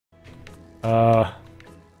Uh,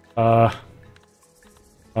 uh,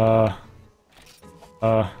 uh,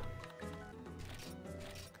 uh.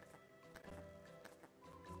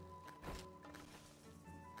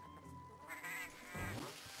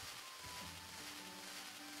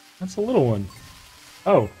 That's a little one.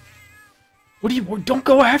 Oh. What do you... Don't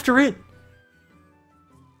go after it!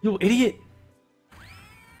 You idiot!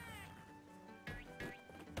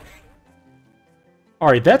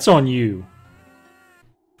 Alright, that's on you.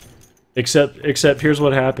 Except here's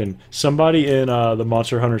what happened. Somebody in the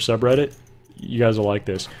Monster Hunter subreddit, you guys will like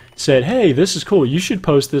this, said, hey, this is cool, you should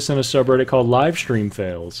post this in a subreddit called Livestream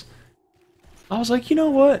Fails. I was like, you know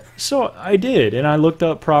what? So I did, and I looked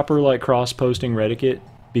up proper, like, cross-posting Reddit,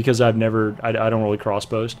 because I don't really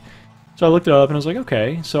cross-post. So I looked it up, and I was like,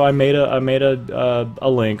 okay. So I made a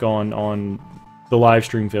link on the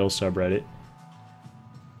Livestream Fails subreddit.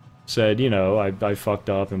 Said, you know, I fucked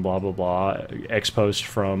up and blah blah blah, X-post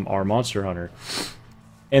from our Monster Hunter.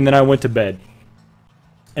 And then I went to bed.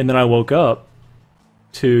 And then I woke up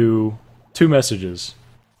to 2 messages.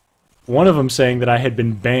 One of them saying that I had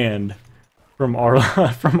been banned from our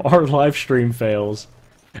from our live stream fails.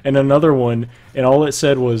 And another one, and all it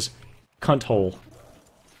said was cunt hole.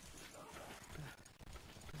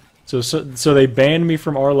 So they banned me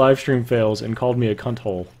from our live stream fails and called me a cunt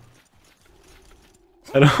hole.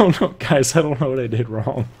 I don't know, guys, I don't know what I did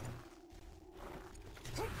wrong.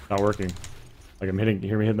 Not working. Like I'm hitting, you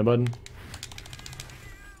hear me hitting the button?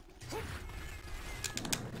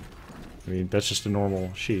 I mean, that's just a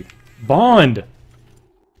normal sheep. Bond!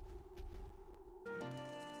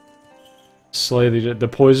 Slay the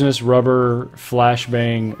poisonous rubber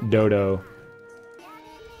flashbang dodo.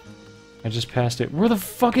 I just passed it. Where the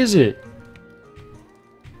fuck is it?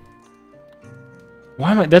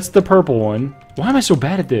 Why am I... That's the purple one. Why am I so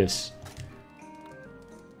bad at this?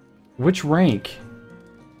 Which rank?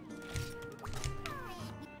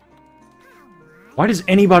 Why does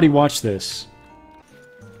anybody watch this?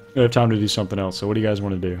 I have time to do something else, so what do you guys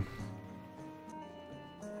want to do?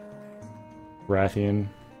 Rathian.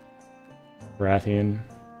 Rathian.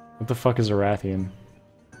 What the fuck is a Rathian?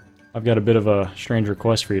 I've got a bit of a strange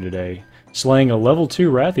request for you today. Slaying a level 2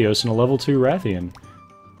 Rathios and a level 2 Rathian.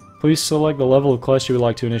 Please select the level of quest you would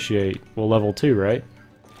like to initiate. Well, level 2, right?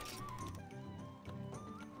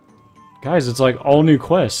 Guys, it's like all new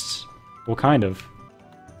quests. Well, kind of.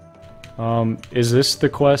 Is this the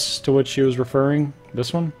quest to which she was referring?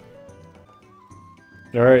 This one?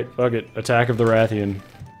 Alright, fuck it. Attack of the Rathian.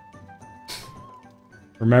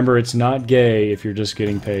 Remember, it's not gay if you're just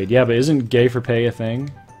getting paid. Yeah, but isn't gay for pay a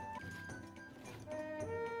thing?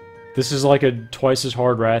 This is like a twice as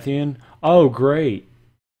hard Rathian? Oh, great.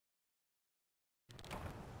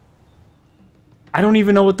 I don't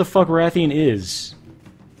even know what the fuck Rathian is.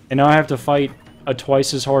 And now I have to fight a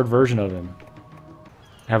twice as hard version of him.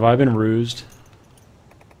 Have I been rused?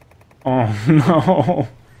 Oh no.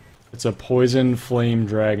 It's a poison flame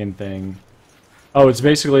dragon thing. Oh, it's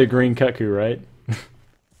basically a green Kutku, right?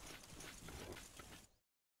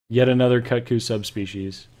 Yet another Kutku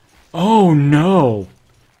subspecies. Oh no!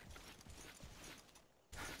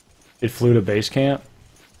 It flew to base camp?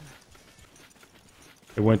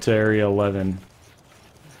 It went to Area 11. In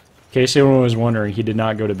case anyone was wondering, he did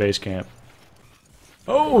not go to base camp.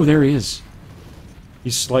 Oh, there he is.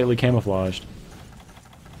 He's slightly camouflaged.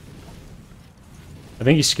 I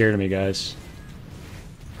think he's scared of me, guys.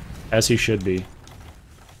 As he should be.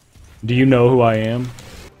 Do you know who I am?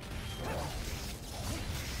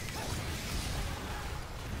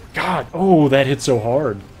 God, oh, that hit so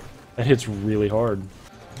hard. That hits really hard.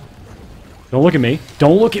 Don't look at me.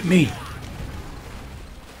 Don't look at me!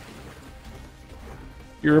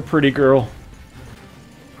 You're a pretty girl.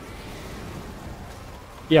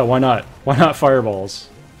 Yeah, why not? Why not fireballs?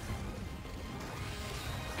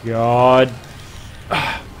 God.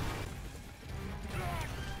 Ah.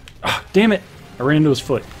 Ah, damn it! I ran into his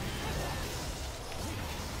foot.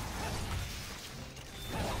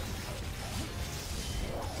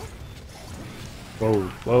 Whoa,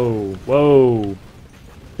 whoa, whoa.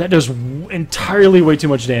 That does entirely way too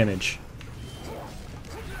much damage.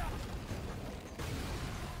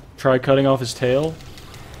 Try cutting off his tail?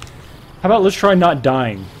 How about let's try not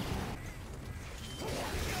dying?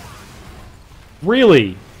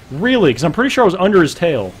 Really? Really? Because I'm pretty sure I was under his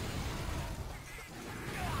tail.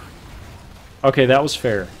 Okay, that was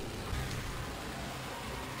fair.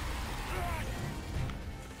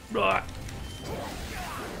 Blah.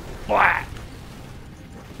 Blah.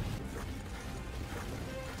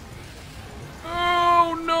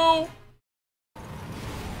 Oh no!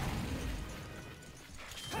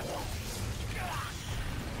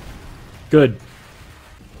 Good.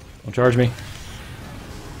 Don't charge me.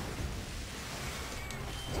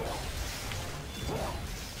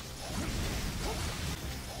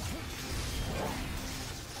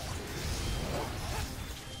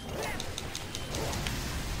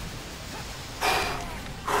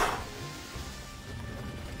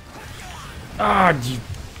 Ah,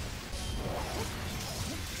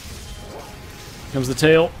 comes the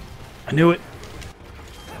tail. I knew it.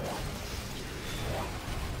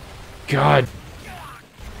 God.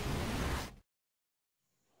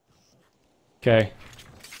 Okay.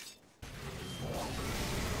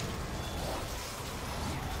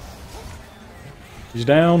 He's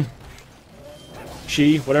down.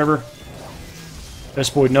 She, whatever.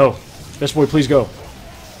 Best boy, no. Best boy, please go.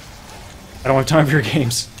 I don't have time for your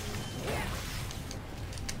games.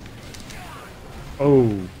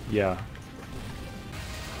 Oh, yeah.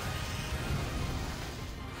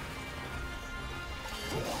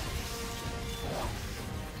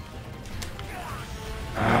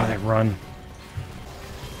 Ah, that run.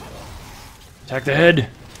 Attack the head.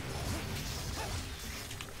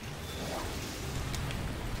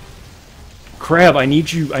 Crab, I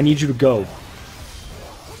need you to go.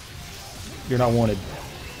 You're not wanted.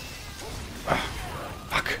 Ah,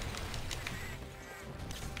 fuck.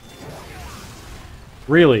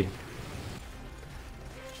 Really?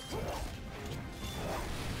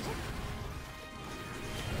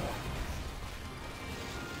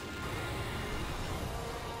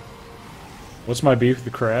 What's my beef with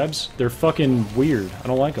the crabs? They're fucking weird. I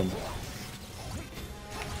don't like them.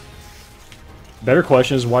 Better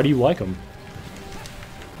question is, why do you like them?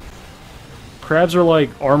 Crabs are like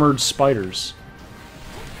armored spiders.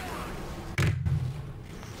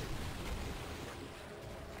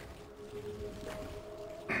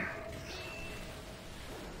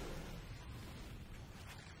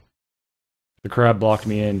 The crab blocked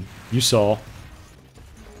me in. You saw.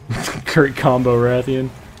 Great combo, Rathian.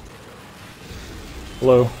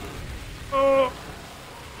 Hello. Oh.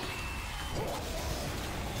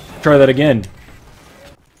 Try that again.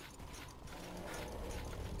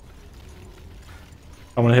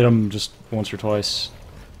 I'm gonna hit him just once or twice.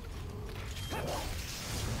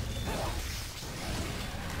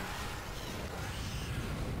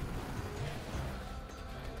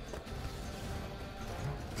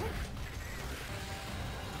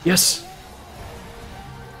 Yes!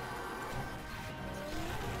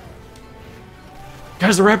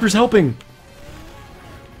 Guys, the raptor's helping!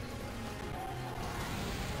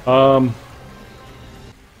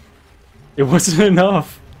 It wasn't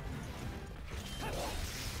enough.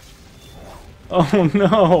 Oh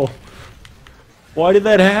no! Why did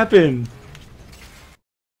that happen?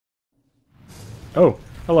 Oh,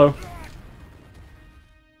 hello.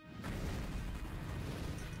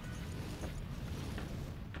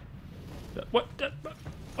 What?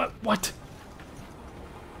 What?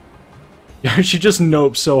 Yeah, she just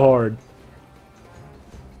noped so hard.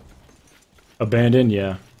 Abandon?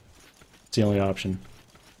 Yeah. It's the only option.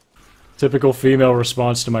 Typical female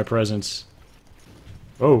response to my presence.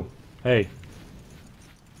 Oh, hey.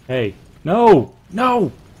 Hey. No!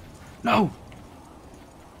 No! No!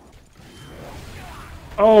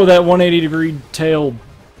 Oh, that 180-degree tail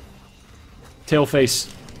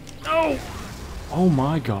face. No! Oh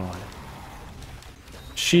my god.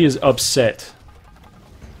 She is upset.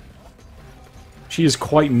 She is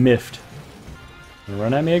quite miffed.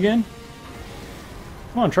 Run at me again?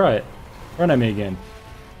 Come on, try it. Run at me again.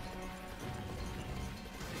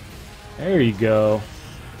 There you go.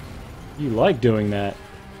 You like doing that.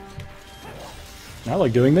 I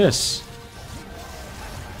like doing this.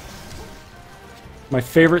 My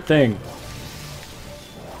favorite thing.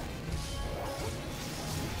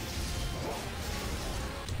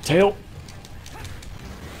 Tail.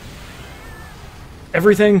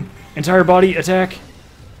 Everything. Entire body attack.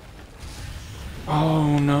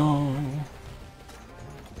 Oh no.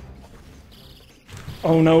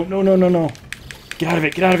 Oh no, no, no, no, no. Get out of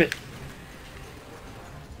it, get out of it.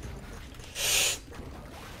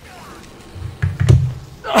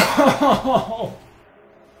 Oh.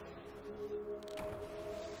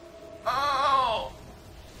 Oh.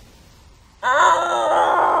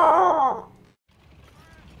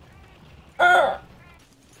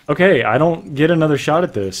 Okay, I don't get another shot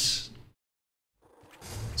at this.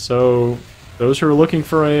 So, those who are looking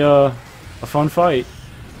for a fun fight,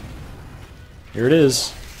 here it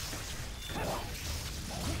is.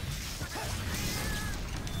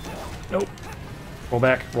 Nope. Roll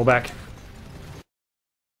back, roll back.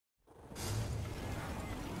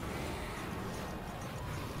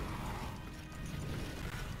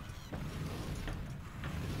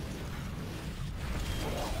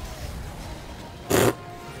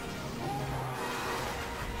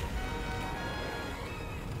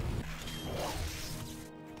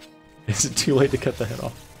 Is it too late to cut the head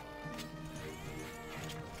off?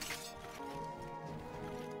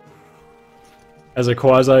 As a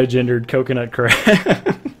quasi-gendered coconut crab.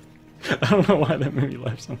 I don't know why that made me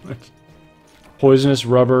laugh so much. Poisonous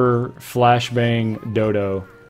rubber flashbang dodo.